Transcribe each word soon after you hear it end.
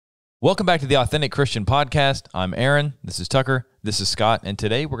Welcome back to the Authentic Christian Podcast. I'm Aaron. This is Tucker. This is Scott. And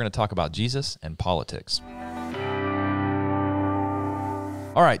today we're going to talk about Jesus and politics.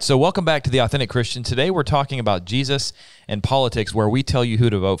 All right, so welcome back to the Authentic Christian. Today we're talking about Jesus and politics, where we tell you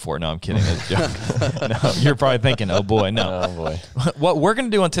who to vote for. No, I'm kidding. That's a joke. No, you're probably thinking, oh boy, no. Oh boy. What we're going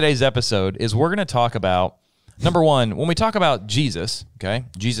to do on today's episode is we're going to talk about, number one, when we talk about Jesus, okay,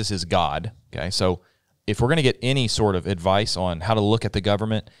 Jesus is God, okay? So if we're going to get any sort of advice on how to look at the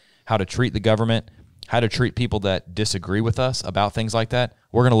government, how to treat the government, how to treat people that disagree with us about things like that,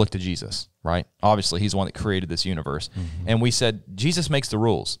 we're going to look to Jesus, right? Obviously, he's the one that created this universe. And we said, Jesus makes the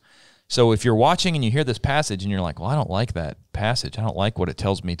rules. So if you're watching and you hear this passage and you're like, well, I don't like that passage. I don't like what it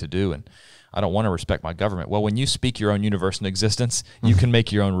tells me to do, and I don't want to respect my government. Well, when you speak your own universe in existence, you can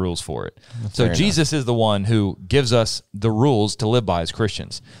make your own rules for it. So Jesus is the one who gives us the rules to live by as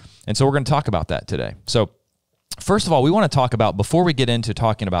Christians. And so we're going to talk about that today. So first of all, we want to talk about, before we get into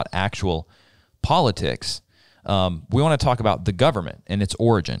talking about actual politics, we want to talk about the government and its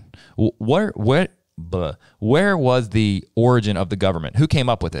origin. Where was the origin of the government? Who came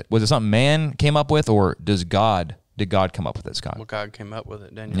up with it? Was it something man came up with, or did God come up with it, Scott? Well, God came up with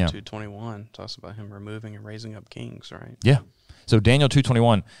it. Daniel 2:21 talks about him removing and raising up kings, right? Yeah. So Daniel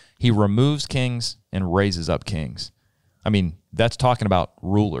 2:21, he removes kings and raises up kings. I mean, that's talking about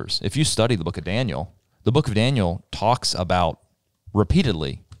rulers. If you study the book of Daniel talks about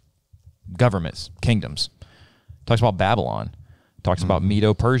repeatedly governments, kingdoms. Talks about Babylon, talks about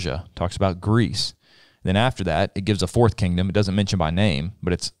Medo-Persia, talks about Greece. Then after that, it gives a fourth kingdom. It doesn't mention by name,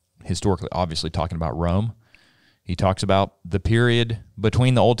 but it's historically obviously talking about Rome. He talks about the period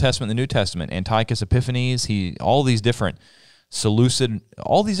between the Old Testament and the New Testament, Antiochus Epiphanes, all these different Seleucid,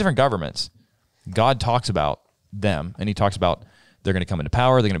 all these different governments. God talks about them, and he talks about they're going to come into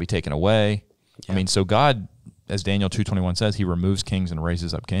power, they're going to be taken away. Yeah. I mean, so God, as Daniel 2:21 says, he removes kings and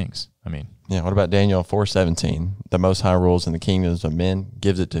raises up kings. I mean, yeah. What about Daniel 4:17? The Most High rules in the kingdoms of men,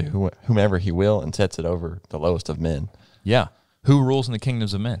 gives it to whomever he will, and sets it over the lowest of men. Yeah. Who rules in the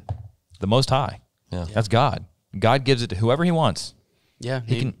kingdoms of men? The Most High. Yeah. That's God. God gives it to whoever he wants. Yeah.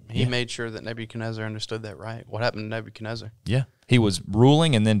 He made sure that Nebuchadnezzar understood that, right? What happened to Nebuchadnezzar? Yeah. He was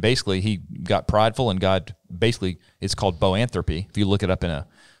ruling, and then basically he got prideful, and God basically, it's called boanthropy. If you look it up in a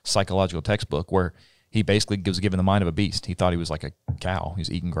psychological textbook, where he basically was given the mind of a beast. He thought he was like a cow. He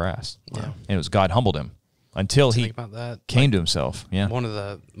was eating grass. Yeah. And it was God humbled him until he came to himself. Yeah. One of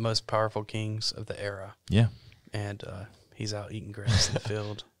the most powerful kings of the era. Yeah. And he's out eating grass in the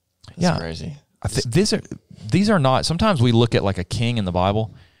field. That's crazy. These are not, sometimes we look at like a king in the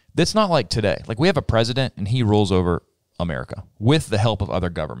Bible. That's not like today. Like we have a president and he rules over America with the help of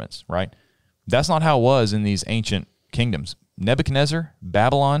other governments, right? That's not how it was in these ancient kingdoms. Nebuchadnezzar,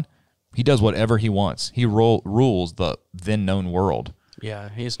 Babylon, he does whatever he wants. He rules the then known world. Yeah,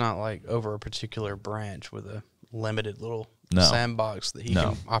 he's not like over a particular branch with a limited little sandbox that he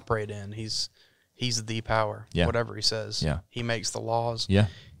can operate in. He's the power. Yeah. Whatever he says. Yeah. He makes the laws. Yeah.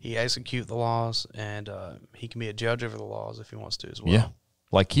 He executes the laws, and he can be a judge over the laws if he wants to as well. Yeah.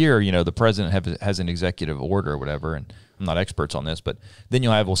 Like here, the president has an executive order or whatever, and I'm not experts on this, but then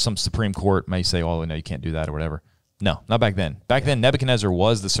you'll have, some Supreme Court may say, oh, no, you can't do that or whatever. No, not back then. Back then, Nebuchadnezzar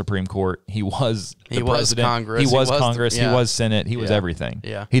was the Supreme Court. He was the president. Congress. He was Congress. He was Senate. He was everything.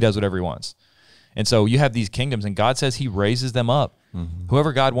 Yeah. He does whatever he wants. And so you have these kingdoms, and God says he raises them up,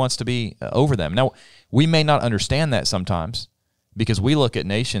 whoever God wants to be over them. Now, we may not understand that sometimes because we look at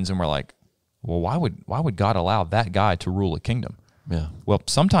nations and we're like, well, why would God allow that guy to rule a kingdom? Yeah. Well,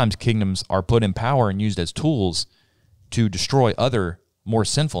 sometimes kingdoms are put in power and used as tools to destroy other more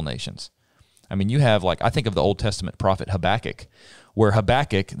sinful nations. I mean, you have, I think of the Old Testament prophet Habakkuk, where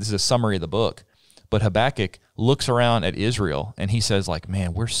Habakkuk, this is a summary of the book, but Habakkuk looks around at Israel and he says,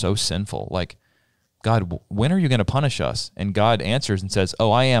 man, we're so sinful. God, when are you going to punish us? And God answers and says,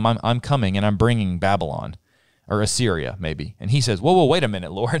 oh, I'm coming, and I'm bringing Babylon, or Assyria maybe. And he says, whoa, wait a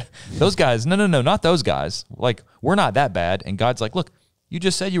minute, Lord. Those guys, no, not those guys. We're not that bad. And God's like, look, you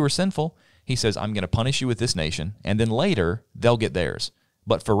just said you were sinful. He says, I'm going to punish you with this nation, and then later they'll get theirs.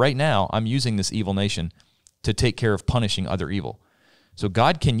 But for right now, I'm using this evil nation to take care of punishing other evil. So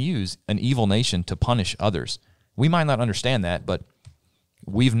God can use an evil nation to punish others. We might not understand that, but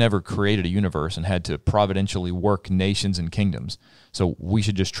we've never created a universe and had to providentially work nations and kingdoms. So we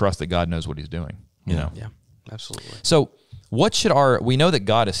should just trust that God knows what he's doing, Yeah, absolutely. So we know that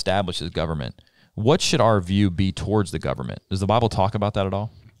God establishes government. What should our view be towards the government? Does the Bible talk about that at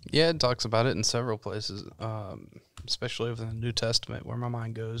all? Yeah, it talks about it in several places, especially within the New Testament, where my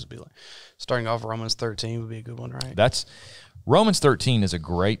mind goes. Be starting off Romans 13 would be a good one, right? Romans 13 is a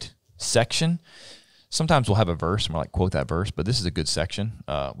great section. sometimes we'll have a verse and we're like, quote that verse, but this is a good section.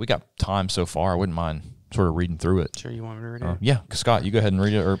 We got time so far. I wouldn't mind sort of reading through it. Sure, you want me to read it? Yeah, Scott, you go ahead and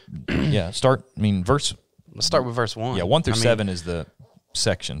read it. Or start. I mean, verse. Let's start with verse 1. Yeah, 1 through 7 is the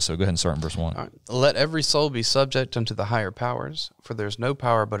section. So go ahead and start in verse 1. Right. Let every soul be subject unto the higher powers, for there's no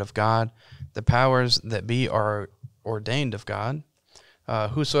power but of God. The powers that be are ordained of God.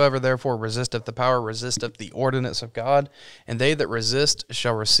 Whosoever therefore resisteth the power resisteth the ordinance of God, and they that resist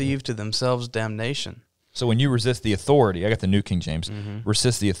shall receive to themselves damnation. So when you resist the authority, I got the New King James,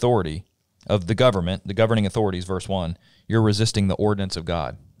 resist the authority of the government, the governing authorities, verse 1, you're resisting the ordinance of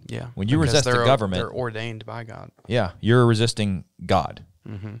God. Yeah. When you resist the government, they're ordained by God. Yeah, you're resisting God.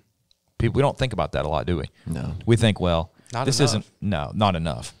 People, we don't think about that a lot, do we? No. We think, well, Not this enough. not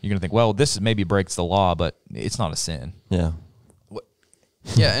enough. You're going to think, well, this maybe breaks the law, but it's not a sin. Yeah.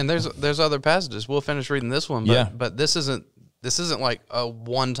 Yeah, and there's other passages. We'll finish reading this one, but this isn't like a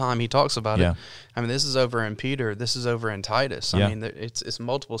one time he talks about it. I mean, this is over in Peter. This is over in Titus. I mean, it's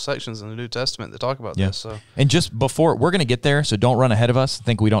multiple sections in the New Testament that talk about this. So, and just before we're going to get there, so don't run ahead of us.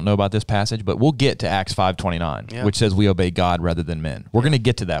 Think we don't know about this passage, but we'll get to Acts 5:29, which says we obey God rather than men. We're going to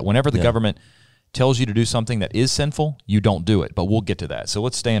get to that. Whenever the government tells you to do something that is sinful, you don't do it. But we'll get to that. So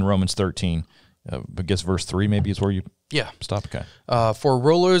let's stay in Romans 13. I guess verse 3 maybe is where you stop. Okay. For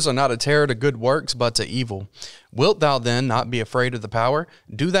rulers are not a terror to good works, but to evil. Wilt thou then not be afraid of the power?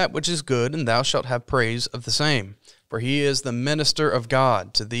 Do that which is good, and thou shalt have praise of the same. For he is the minister of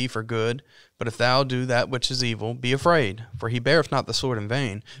God to thee for good. But if thou do that which is evil, be afraid. For he beareth not the sword in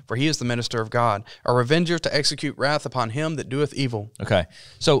vain. For he is the minister of God, a revenger to execute wrath upon him that doeth evil. Okay.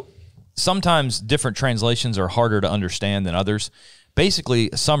 So sometimes different translations are harder to understand than others. Basically,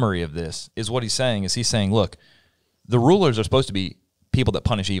 a summary of this is what he's saying is he's saying, look, the rulers are supposed to be people that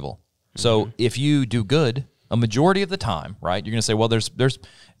punish evil. So if you do good, a majority of the time, right, you're going to say, well, there's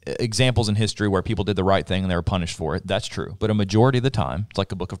examples in history where people did the right thing and they were punished for it. That's true. But a majority of the time, it's like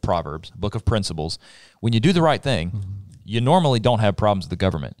the book of Proverbs, book of principles. When you do the right thing, you normally don't have problems with the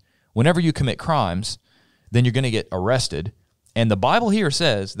government. Whenever you commit crimes, then you're going to get arrested. And the Bible here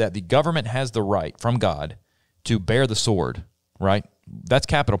says that the government has the right from God to bear the sword. Right? That's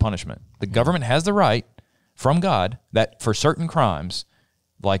capital punishment. The government has the right from God that for certain crimes,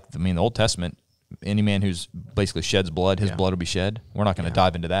 like, I mean, the Old Testament, any man who's basically sheds blood, his blood will be shed. We're not going to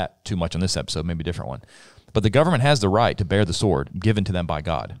dive into that too much on this episode, maybe a different one. But the government has the right to bear the sword given to them by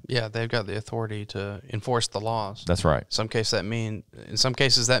God. Yeah, they've got the authority to enforce the laws. That's right. In some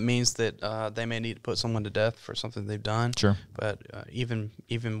cases, that means that they may need to put someone to death for something they've done. Sure. But even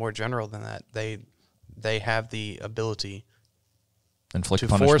more general than that, they have the ability Inflict to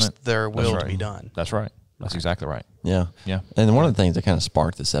punishment. force their will That's to right. be done. That's right. That's exactly right. Yeah. Yeah. And one of the things that kind of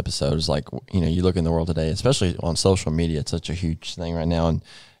sparked this episode is like, you look in the world today, especially on social media, it's such a huge thing right now.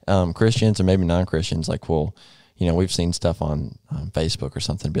 And Christians or maybe non-Christians, like, well, we've seen stuff on Facebook or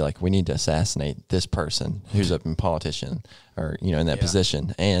something be like, we need to assassinate this person who's a politician or, in that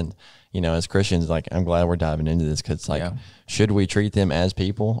position. And, as Christians, like, I'm glad we're diving into this because it's like, should we treat them as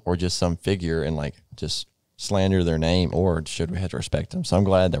people or just some figure and like just slander their name, or should we have to respect them? So I'm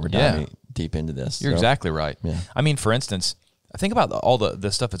glad that we're diving deep into this. You're exactly right. Yeah. I mean, for instance, think about all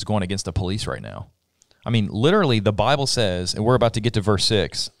the stuff that's going against the police right now. I mean, literally, the Bible says, and we're about to get to verse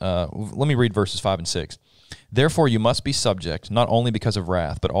 6. Let me read verses 5 and 6. Therefore you must be subject, not only because of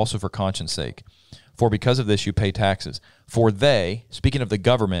wrath, but also for conscience sake. For because of this you pay taxes. For they, speaking of the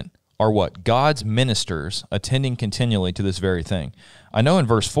government, are what? God's ministers, attending continually to this very thing. I know in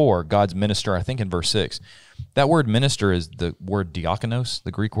verse 4, God's minister, I think in verse 6, that word minister is the word diakonos, the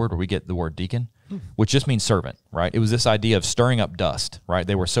Greek word where we get the word deacon, which just means servant, right? It was this idea of stirring up dust, right?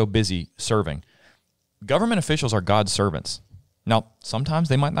 They were so busy serving. Government officials are God's servants. Now, sometimes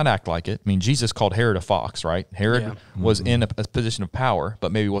they might not act like it. I mean, Jesus called Herod a fox, right? Herod was in a position of power,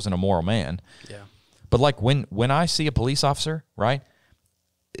 but maybe wasn't a moral man. Yeah. But like when I see a police officer, right?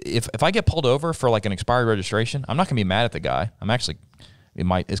 If I get pulled over for like an expired registration, I'm not going to be mad at the guy. I'm actually,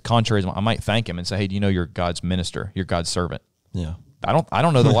 as contrary as I might thank him and say, hey, do you know you're God's minister? You're God's servant. Yeah. I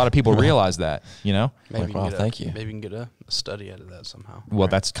don't know that a lot of people realize that, Maybe like, wow, thank you. Maybe you can get a study out of that somehow. Well,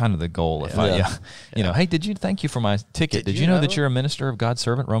 that's kind of the goal. If hey, thank you for my ticket. Did you know that you're a minister of God's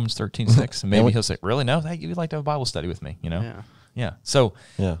servant? Romans 13:6. And maybe he'll say, really? No, hey, you'd like to have a Bible study with me, Yeah. So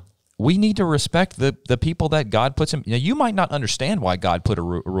we need to respect the people that God puts in. You might not understand why God put a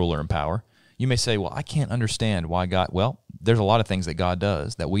ruler in power. You may say, well, I can't understand why God, well, there's a lot of things that God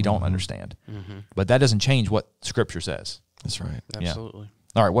does that we don't understand. But that doesn't change what Scripture says. That's right. Absolutely.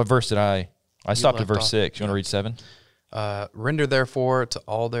 All right, what verse did I stopped at verse 6. You want to read 7? Render therefore to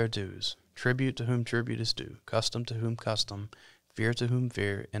all their dues, tribute to whom tribute is due, custom to whom custom, Fear to whom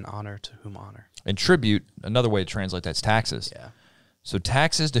fear, and honor to whom honor. And tribute, another way to translate that's taxes. Yeah. So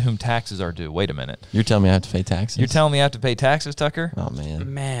taxes to whom taxes are due. Wait a minute. You're telling me I have to pay taxes? You're telling me I have to pay taxes, Tucker? Oh,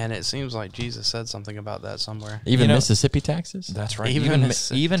 man. Man, it seems like Jesus said something about that somewhere. Even You know- Mississippi taxes? That's right. Even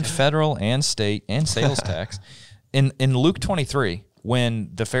Even federal and state and sales tax. In Luke 23,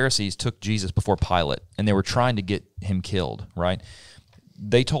 when the Pharisees took Jesus before Pilate and they were trying to get him killed, right?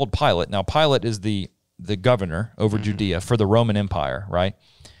 They told Pilate. Now Pilate is the governor over Judea for the Roman Empire, right?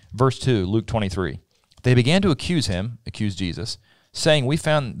 Verse 2, Luke 23. They began to accuse Jesus, saying, "We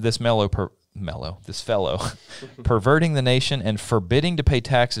found this fellow perverting the nation and forbidding to pay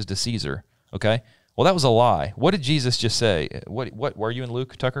taxes to Caesar." Okay? Well, that was a lie. What did Jesus just say? What were you in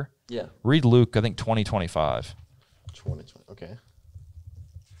Luke, Tucker? Yeah. Read Luke, I think 20:25. 20. Okay.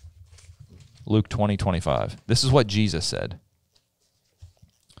 Luke 20:25. This is what Jesus said.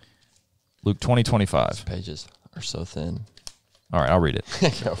 Luke 20:25. Pages are so thin. All right, I'll read it.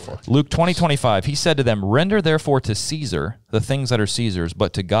 Go for it. Luke 20:25. He said to them, "Render therefore to Caesar the things that are Caesar's,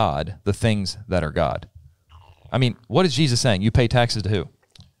 but to God the things that are God." I mean, what is Jesus saying? You pay taxes to who?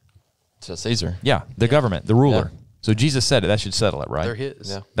 To Caesar. Yeah, the government, the ruler. Yeah. So Jesus said it. That should settle it, right? They're his.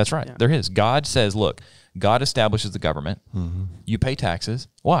 Yeah. That's right. Yeah. They're his. God says, look, God establishes the government. You pay taxes.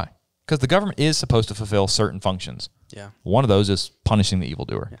 Why? Because the government is supposed to fulfill certain functions. Yeah. One of those is punishing the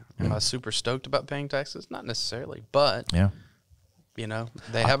evildoer. Yeah. Am I super stoked about paying taxes? Not necessarily, but Yeah. you know,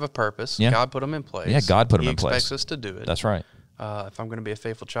 they have a purpose. Yeah. God put them in place. Yeah, God put 'em He in place. expects us to do it. That's right. If I'm going to be a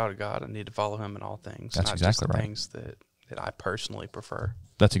faithful child of God, I need to follow Him in all things. That's not exactly just the right. things that I personally prefer.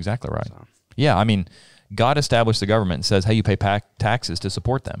 That's exactly right. So. Yeah, I mean, God established the government and says, hey, you pay taxes to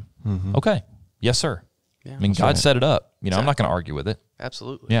support them. Okay. Yes, sir. Yeah, I mean, that's God right. set it up. You know, I'm not Exactly. going to argue with it.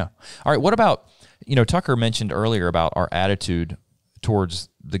 Absolutely. Yeah. All right. What about, Tucker mentioned earlier about our attitude towards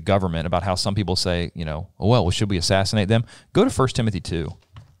the government, about how some people say, oh, well, should we assassinate them? Go to 1 Timothy 2.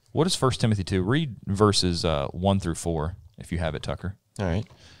 What is 1 Timothy 2? Read verses 1 through 4, if you have it, Tucker. All right.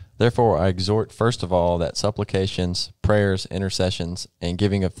 Therefore, I exhort, first of all, that supplications, prayers, intercessions, and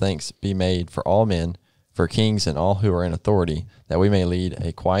giving of thanks be made for all men, for kings and all who are in authority, that we may lead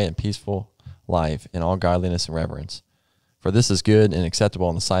a quiet and peaceful life in all godliness and reverence. For this is good and acceptable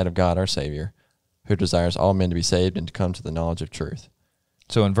in the sight of God our Savior, who desires all men to be saved and to come to the knowledge of truth.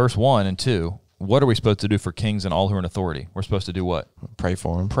 So in verse 1 and 2, what are we supposed to do for kings and all who are in authority? We're supposed to do what? Pray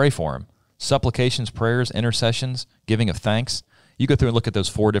for them. Pray for them. Supplications, prayers, intercessions, giving of thanks. You go through and look at those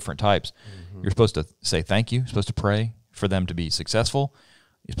 4 different types. You're supposed to say thank you. You're supposed to pray for them to be successful.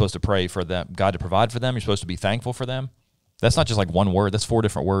 You're supposed to pray for them, God to provide for them. You're supposed to be thankful for them. That's not just like one word. That's 4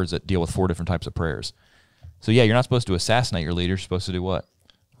 different words that deal with 4 different types of prayers. So yeah, you're not supposed to assassinate your leaders. You're supposed to do what?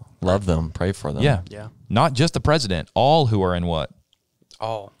 Love them. Pray for them. Yeah. Yeah. Not just the president. All who are in what?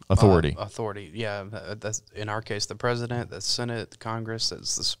 All Authority. Authority. Yeah. That's in our case, the president, the Senate, the Congress,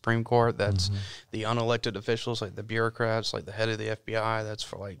 that's the Supreme Court, that's the unelected officials, like the bureaucrats, like the head of the FBI. That's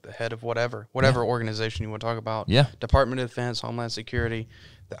for like the head of whatever organization you want to talk about. Yeah. Department of Defense, Homeland Security,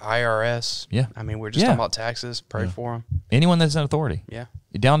 the IRS. Yeah. I mean, we're just Yeah. talking about taxes. Pray for them. Anyone that's in authority. Yeah.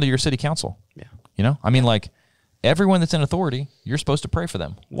 Down to your city council. Yeah. I mean, like everyone that's in authority, you're supposed to pray for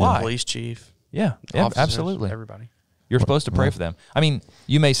them. Why? Police chief. Yeah, Officers, absolutely. Everybody. You're supposed to pray for them. I mean,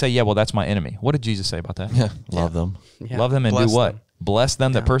 you may say, yeah, well, that's my enemy. What did Jesus say about that? Yeah. Love them. Yeah. Love them and Bless do what? them. Bless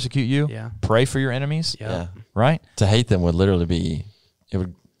them that Yeah. persecute you. Yeah. Pray for your enemies. Yeah. Yeah. Right? To hate them would literally be, it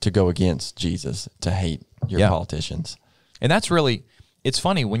would to go against Jesus, to hate your Yeah. politicians. And that's really, it's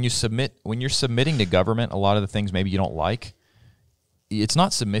funny when you're submitting to government, a lot of the things maybe you don't like, it's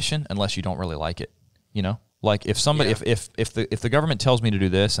not submission unless you don't really like it. Like if somebody, Yeah. if the government tells me to do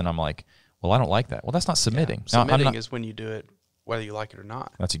this and I'm like, well, I don't like that. Well, that's not submitting. Now, I'm Submitting not- is when you do it, whether you like it or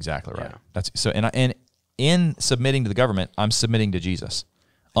not. That's exactly right. Yeah. That's so, and in submitting to the government, I'm submitting to Jesus.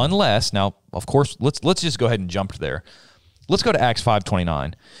 Unless now, of course, let's just go ahead and jump there. Let's go to Acts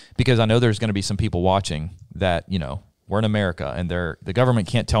 5:29 because I know there's going to be some people watching that we're in America and the government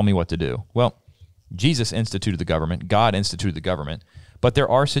can't tell me what to do. Well, Jesus instituted the government. God instituted the government. But there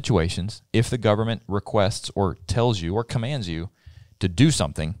are situations if the government requests or tells you or commands you to do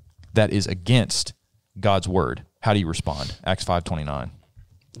something that is against God's word. How do you respond? Acts 5:29.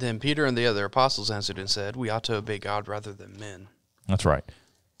 Then Peter and the other apostles answered and said, we ought to obey God rather than men. That's right.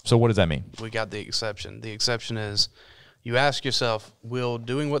 So what does that mean? We got the exception. The exception is you ask yourself, will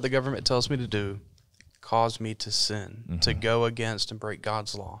doing what the government tells me to do cause me to sin, to go against and break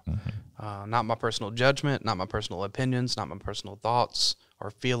God's law? Not my personal judgment, not my personal opinions, not my personal thoughts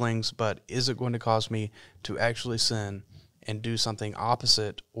or feelings, but is it going to cause me to actually sin and do something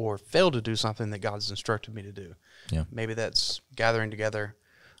opposite or fail to do something that God's instructed me to do? Yeah. Maybe that's gathering together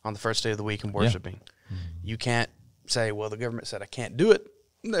on the first day of the week and worshiping. You can't say, well, the government said I can't do it,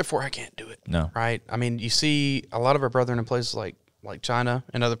 therefore I can't do it. No. Right? I mean, you see a lot of our brethren in places like China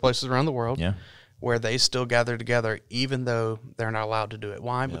and other places around the world where they still gather together even though they're not allowed to do it.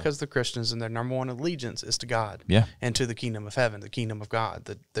 Why? Because the Christians and their number one allegiance is to God and to the kingdom of heaven, the kingdom of God,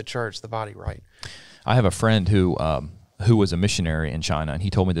 the church, the body, right? I have a friend who was a missionary in China, and he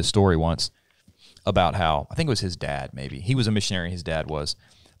told me this story once about how, I think it was his dad maybe. He was a missionary, his dad was.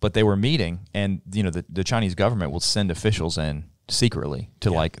 But they were meeting, and the Chinese government will send officials in secretly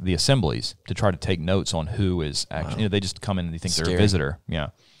to like the assemblies to try to take notes on who is actually. They just come in and they think they're a visitor,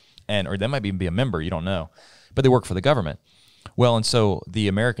 or they might even be a member. You don't know, but they work for the government. Well, and so the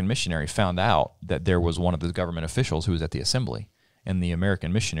American missionary found out that there was one of the government officials who was at the assembly, and the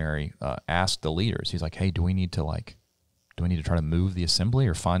American missionary asked the leaders. He's like, "Hey, do we need to try to move the assembly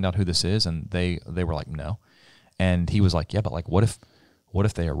or find out who this is?" And they were like, "No," and he was like, "Yeah, but like, what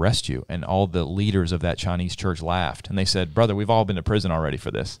if they arrest you?" And all the leaders of that Chinese church laughed, and they said, "Brother, we've all been to prison already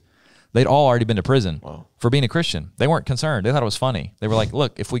for this." They'd all already been to prison for being a Christian. They weren't concerned. They thought it was funny. They were like,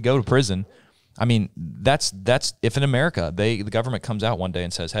 "Look, if we go to prison, I mean, that's if in America the government comes out one day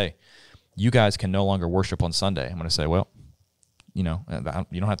and says, 'Hey, you guys can no longer worship on Sunday,' I'm going to say, well, you don't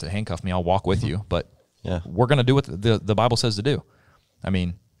have to handcuff me. I'll walk with you, but we're going to do what the Bible says to do." I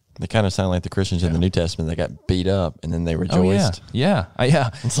mean, they kind of sound like the Christians in the New Testament. They got beat up and then they rejoiced. Yeah.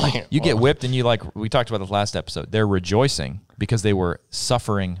 It's like you get whipped, and we talked about this last episode. They're rejoicing because they were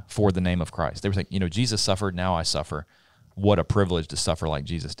suffering for the name of Christ. They were saying, Jesus suffered, now I suffer. What a privilege to suffer like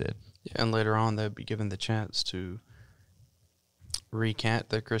Jesus did. Yeah, and later on, they'll be given the chance to recant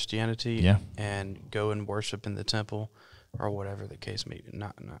their Christianity and go and worship in the temple or whatever the case may be.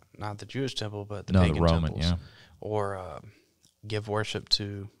 Not the Jewish temple, but the pagan Roman, temples. Or give worship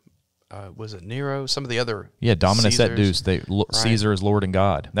to, was it Nero? Some of the other Dominus et Caesars. Deus. Caesar is Lord and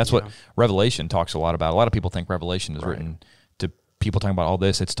God. That's what Revelation talks a lot about. A lot of people think Revelation is written to people talking about all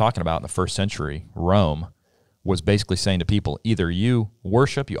this. It's talking about in the first century, Rome was basically saying to people, either you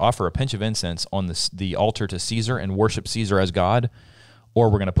offer a pinch of incense on the altar to Caesar and worship Caesar as God, or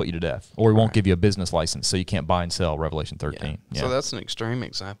we're going to put you to death, or we won't give you a business license, so you can't buy and sell, Revelation 13. So that's an extreme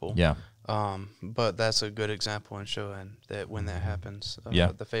example. Yeah. But that's a good example in showing that when that happens,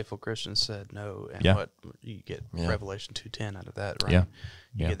 the faithful Christians said no, and what you get Revelation 2:10 out of that, right?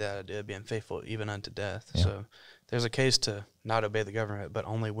 You get that idea of being faithful even unto death. So there's a case to not obey the government, but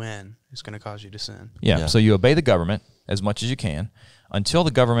only when it's going to cause you to sin. So you obey the government as much as you can until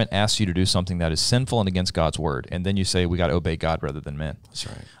the government asks you to do something that is sinful and against God's word, and then you say, we got to obey God rather than men. That's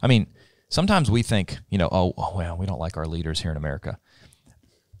right. I mean, sometimes we think, well, we don't like our leaders here in America.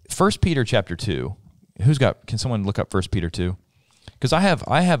 1 Peter chapter 2. Can someone look up 1 Peter 2? Because I have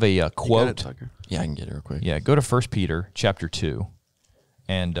a quote. You got it, Tucker? Yeah, I can get it real quick. Yeah, go to 1 Peter chapter 2,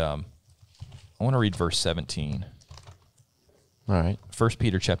 and I want to read verse 17. All right. 1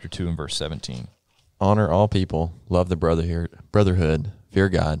 Peter chapter 2 and verse 17. Honor all people, love the brotherhood, fear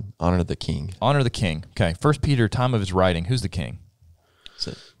God, honor the king. Honor the king. Okay, 1 Peter, time of his writing, who's the king?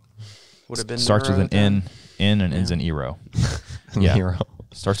 Would have been Starts Nero with an N and ends in Ero. Nero.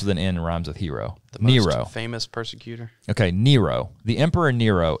 Starts with an N and rhymes with hero. the Nero. most famous persecutor. Okay, Nero. The Emperor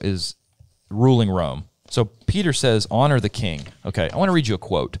Nero is ruling Rome. So Peter says, honor the king. Okay, I want to read you a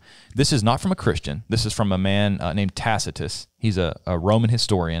quote. This is not from a Christian. This is from a man named Tacitus. He's a Roman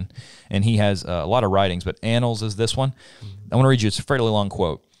historian, and he has a lot of writings, but Annals is this one. I want to read you, it's a fairly long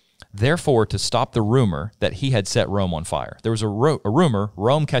quote. Therefore, to stop the rumor that he had set Rome on fire. There was a rumor,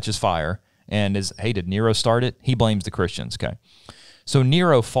 Rome catches fire, and did Nero start it? He blames the Christians, okay. So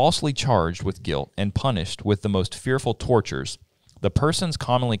Nero falsely charged with guilt and punished with the most fearful tortures the persons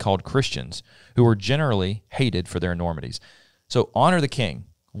commonly called Christians, who were generally hated for their enormities. So honor the king.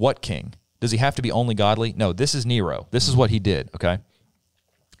 What king? Does he have to be only godly? No, this is Nero. This is what he did, okay?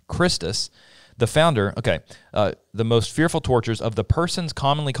 Christus, the founder, the most fearful tortures of the persons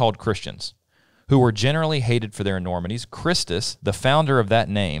commonly called Christians, who were generally hated for their enormities. Christus, the founder of that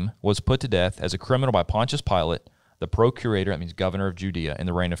name, was put to death as a criminal by Pontius Pilate, the procurator, that means governor of Judea, in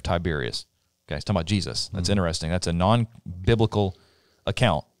the reign of Tiberius. Okay, it's talking about Jesus. That's interesting. That's a non-biblical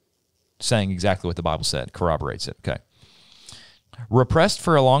account saying exactly what the Bible said, corroborates it. Okay. Repressed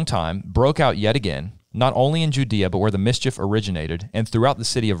for a long time, broke out yet again, not only in Judea, but where the mischief originated, and throughout the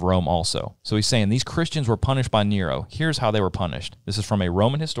city of Rome also. So he's saying these Christians were punished by Nero. Here's how they were punished. This is from a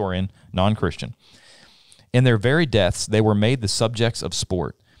Roman historian, non-Christian. In their very deaths, they were made the subjects of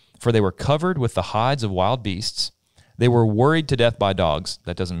sport, for they were covered with the hides of wild beasts. They were worried to death by dogs.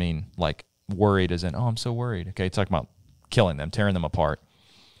 That doesn't mean like worried as in, oh, I'm so worried. Okay, it's talking about killing them, tearing them apart.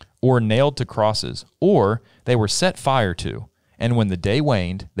 Or nailed to crosses. Or they were set fire to. And when the day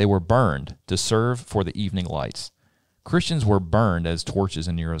waned, they were burned to serve for the evening lights. Christians were burned as torches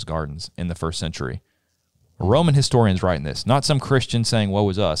in Nero's gardens in the first century. A Roman historian's writing this, not some Christian saying, woe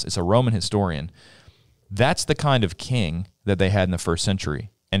is us. It's a Roman historian. That's the kind of king that they had in the first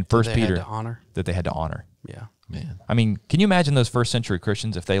century. And First Peter, that they had to honor. Yeah. Man. I mean, can you imagine those first century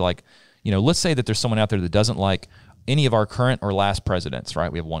Christians if they let's say that there's someone out there that doesn't like any of our current or last presidents,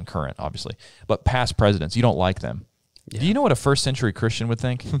 right? We have one current, obviously, but past presidents, you don't like them. Yeah. Do you know what a first century Christian would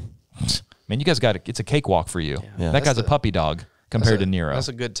think? Man, you guys it's a cakewalk for you. Yeah. That guy's a puppy dog compared to Nero. That's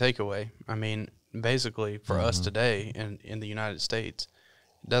a good takeaway. I mean, basically for us today in the United States,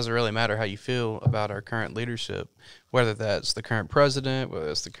 it doesn't really matter how you feel about our current leadership, whether that's the current president, whether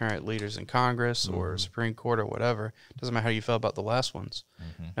it's the current leaders in Congress or Supreme Court or whatever. It doesn't matter how you feel about the last ones.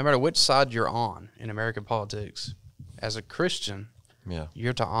 No matter which side you're on in American politics, as a Christian,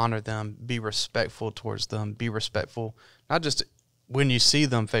 you're to honor them, be respectful towards them, be respectful, not just when you see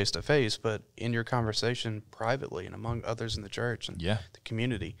them face to face, but in your conversation privately and among others in the church and the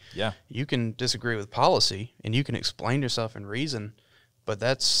community. Yeah. You can disagree with policy and you can explain yourself and reason, but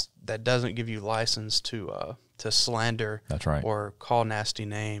that doesn't give you license to slander. That's right. Or call nasty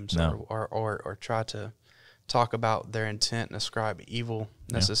names or try to talk about their intent and ascribe evil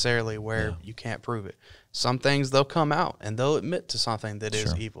necessarily where you can't prove it. Some things they'll come out and they'll admit to something that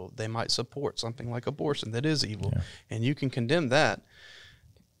is evil. They might support something like abortion that is evil, and you can condemn that,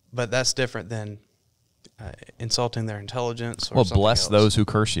 but that's different than insulting their intelligence or something bless else. Those who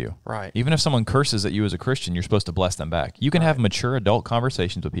curse you. Right. Even if someone curses at you as a Christian, you're supposed to bless them back. You can have mature adult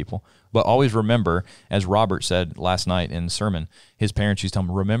conversations with people, but always remember, as Robert said last night in the sermon, his parents used to tell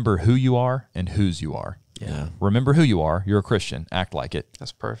him, remember who you are and whose you are. Yeah. Remember who you are. You're a Christian. Act like it.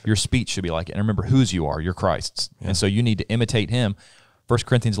 That's perfect. Your speech should be like it. And remember whose you are. You're Christ's. Yeah. And so you need to imitate him. 1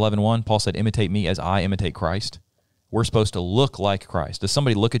 Corinthians 11:1, Paul said, imitate me as I imitate Christ. We're supposed to look like Christ. Does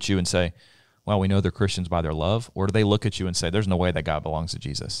somebody look at you and say, well, we know they're Christians by their love? Or do they look at you and say, there's no way that guy belongs to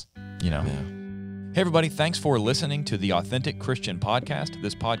Jesus? You know? Yeah. Hey, everybody, thanks for listening to the Authentic Christian Podcast.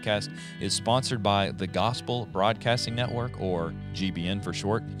 This podcast is sponsored by the Gospel Broadcasting Network, or GBN for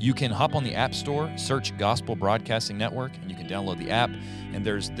short. You can hop on the App Store, search Gospel Broadcasting Network, and you can download the app. And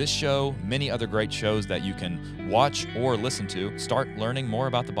there's this show, many other great shows that you can watch or listen to. Start learning more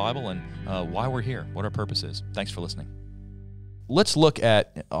about the Bible and why we're here, what our purpose is. Thanks for listening. Let's look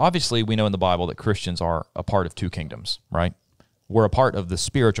at, obviously, we know in the Bible that Christians are a part of two kingdoms, right? We're a part of the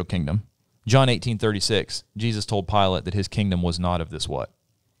spiritual kingdom. John 18:36, Jesus told Pilate that his kingdom was not of this what?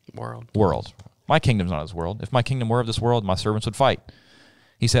 World. My kingdom's not of this world. If my kingdom were of this world, my servants would fight.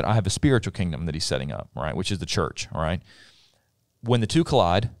 He said, I have a spiritual kingdom that he's setting up, right, which is the church, all right? When the two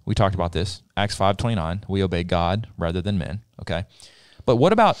collide, we talked about this, Acts 5:29, we obey God rather than men, okay? But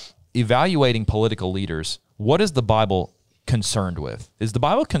what about evaluating political leaders? What is the Bible concerned with? Is the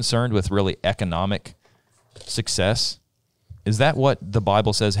Bible concerned with really economic success? Is that what the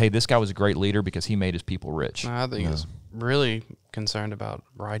Bible says? Hey, this guy was a great leader because he made his people rich. No, I think it's really concerned about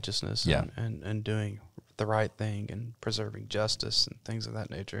righteousness and doing the right thing and preserving justice and things of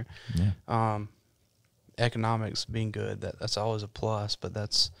that nature. Yeah. Economics being good, that's always a plus, but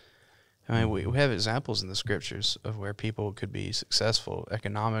we have examples in the scriptures of where people could be successful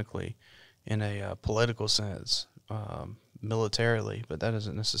economically in a political sense, militarily, but that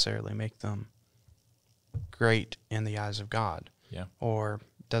doesn't necessarily make them great in the eyes of God, or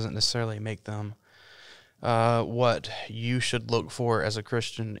doesn't necessarily make them what you should look for as a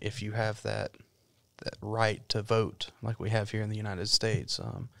Christian if you have that right to vote like we have here in the United States.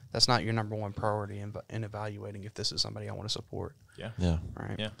 That's not your number one priority in evaluating if this is somebody I want to support. Yeah.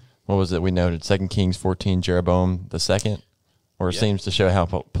 Right. Yeah. What was it we noted? 2 Kings 14, Jeroboam the second, where it seems to show how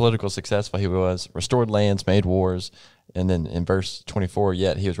political successful he was, restored lands, made wars. And then in verse 24,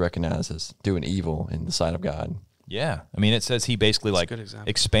 yet he was recognized as doing evil in the sight of God. Yeah. I mean, it says he basically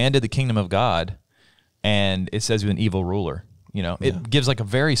expanded the kingdom of God, and it says he was an evil ruler. You know, it gives like a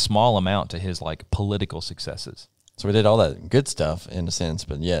very small amount to his like political successes. So we did all that good stuff in a sense,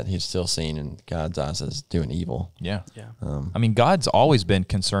 but yet he's still seen in God's eyes as doing evil. Yeah. I mean, God's always been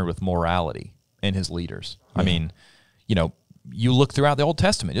concerned with morality in his leaders. I mean, you look throughout the Old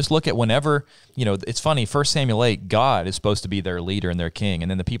Testament, just look at whenever, it's funny, 1 Samuel 8, God is supposed to be their leader and their king. And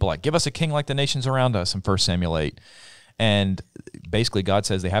then the people are like, give us a king like the nations around us in 1 Samuel 8. And basically God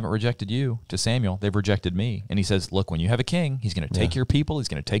says, they haven't rejected you to Samuel. They've rejected me. And he says, look, when you have a king, he's going to take your people. He's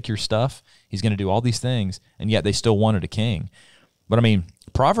going to take your stuff. He's going to do all these things. And yet they still wanted a king. But I mean,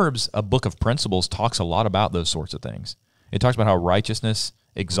 Proverbs, a book of principles, talks a lot about those sorts of things. It talks about how righteousness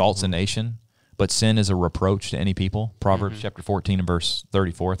exalts a nation, but sin is a reproach to any people. Proverbs chapter 14 and verse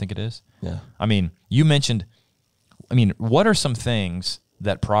 34, I think it is. Yeah. I mean, what are some things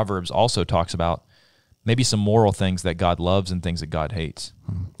that Proverbs also talks about maybe some moral things that God loves and things that God hates.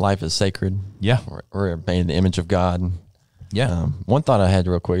 Life is sacred. Yeah. We're made in the image of God. Yeah. One thought I had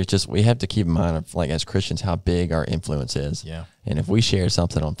real quick is just we have to keep in mind of, like, as Christians, how big our influence is. Yeah. And if we share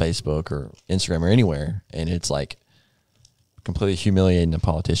something on Facebook or Instagram or anywhere, and it's like completely humiliating a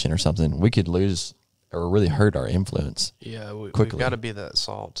politician or something, we could lose or really hurt our influence. Yeah, we've quickly. got to be that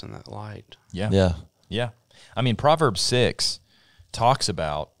salt and that light. Yeah. Yeah. Yeah. I mean, Proverbs 6 talks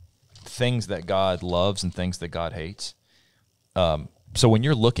about things that God loves and things that God hates. So when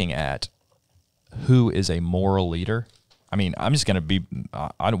you're looking at who is a moral leader, I mean, I'm just going to be, we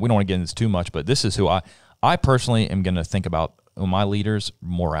don't want to get into this too much, but this is who I personally am going to think about my leaders'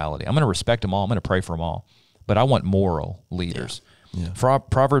 morality. I'm going to respect them all. I'm going to pray for them all, but I want moral leaders. Yeah.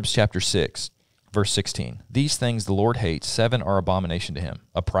 Proverbs chapter 6, verse 16. These things the Lord hates, 7 are abomination to him: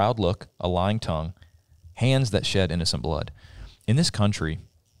 a proud look, a lying tongue, hands that shed innocent blood. In this country,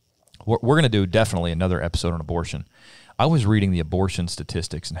 we're going to do definitely another episode on abortion. I was reading the abortion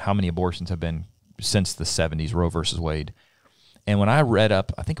statistics and how many abortions have been since the 70s, Roe versus Wade. And when I read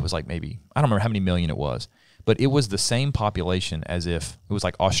up, I think it was like maybe, I don't remember how many million it was, but it was the same population as if it was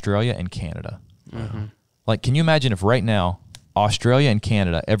like Australia and Canada. Mm-hmm. Like, can you imagine if right now, Australia and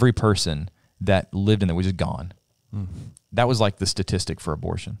Canada, every person that lived in there was just gone? Mm-hmm. That was like the statistic for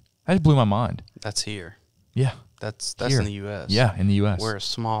abortion. That just blew my mind. That's here. Yeah. That's Here. in the U.S. Yeah, in the U.S. We're a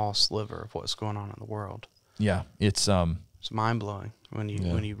small sliver of what's going on in the world. Yeah, it's mind blowing when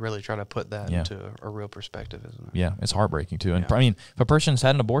you really try to put that into a real perspective, isn't it? Yeah, it's heartbreaking too. And I mean, if a person's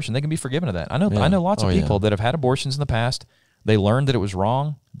had an abortion, they can be forgiven of that. I know lots of people that have had abortions in the past. They learned that it was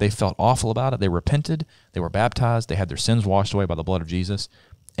wrong. They felt awful about it. They repented. They were baptized. They had their sins washed away by the blood of Jesus,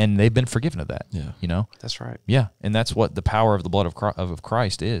 and they've been forgiven of that. Yeah, you know, that's right. Yeah, and that's what the power of the blood of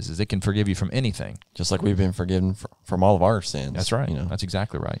Christ is it can forgive you from anything, just like we've been forgiven from all of our sins. That's right. You know, that's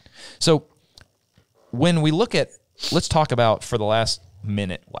exactly right. So when we look at, let's talk about for the last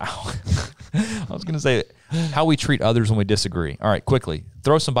minute. Wow. I was going to say how we treat others when we disagree. All right, quickly.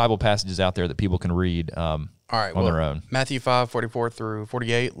 Throw some Bible passages out there that people can read on their own. Matthew 5:44 through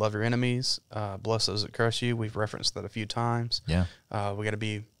 48, love your enemies, bless those that curse you. We've referenced that a few times. Yeah. We got to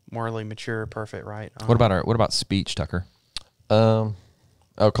be morally mature, perfect, right? What about speech, Tucker?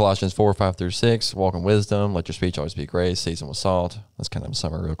 Colossians 4:5 through 6, walk in wisdom, let your speech always be grace, seasoned with salt. That's kind of a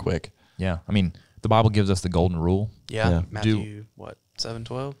summary real quick. Yeah. I mean, the Bible gives us the golden rule. Yeah. Matthew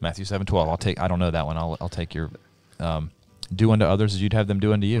 7:12? Matthew 7:12. I don't know that one. I'll take your do unto others as you'd have them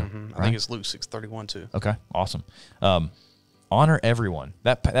do unto you. Mm-hmm. Right? I think it's Luke 6:31 too. Okay, awesome. Honor everyone.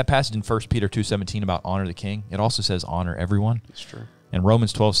 That passage in 1 Peter 2:17 about honor the king, it also says honor everyone. That's true. And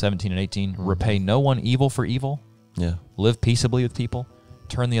Romans 12:17 and 18, repay no one evil for evil. Yeah. Live peaceably with people.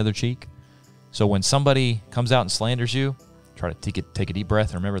 Turn the other cheek. So when somebody comes out and slanders you, try to take a deep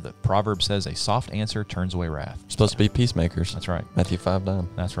breath and remember that Proverbs says a soft answer turns away wrath. Supposed to be peacemakers. That's right. Matthew 5:9.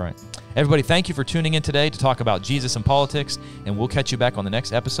 That's right. Everybody, thank you for tuning in today to talk about Jesus and politics, and we'll catch you back on the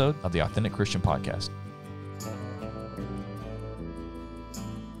next episode of the Authentic Christian Podcast.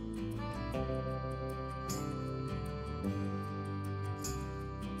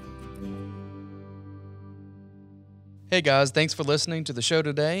 Hey guys, thanks for listening to the show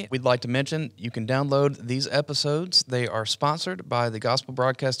today. We'd like to mention you can download these episodes. They are sponsored by the Gospel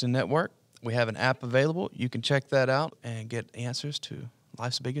Broadcasting Network. We have an app available. You can check that out and get answers to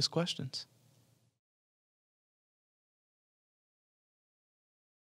life's biggest questions.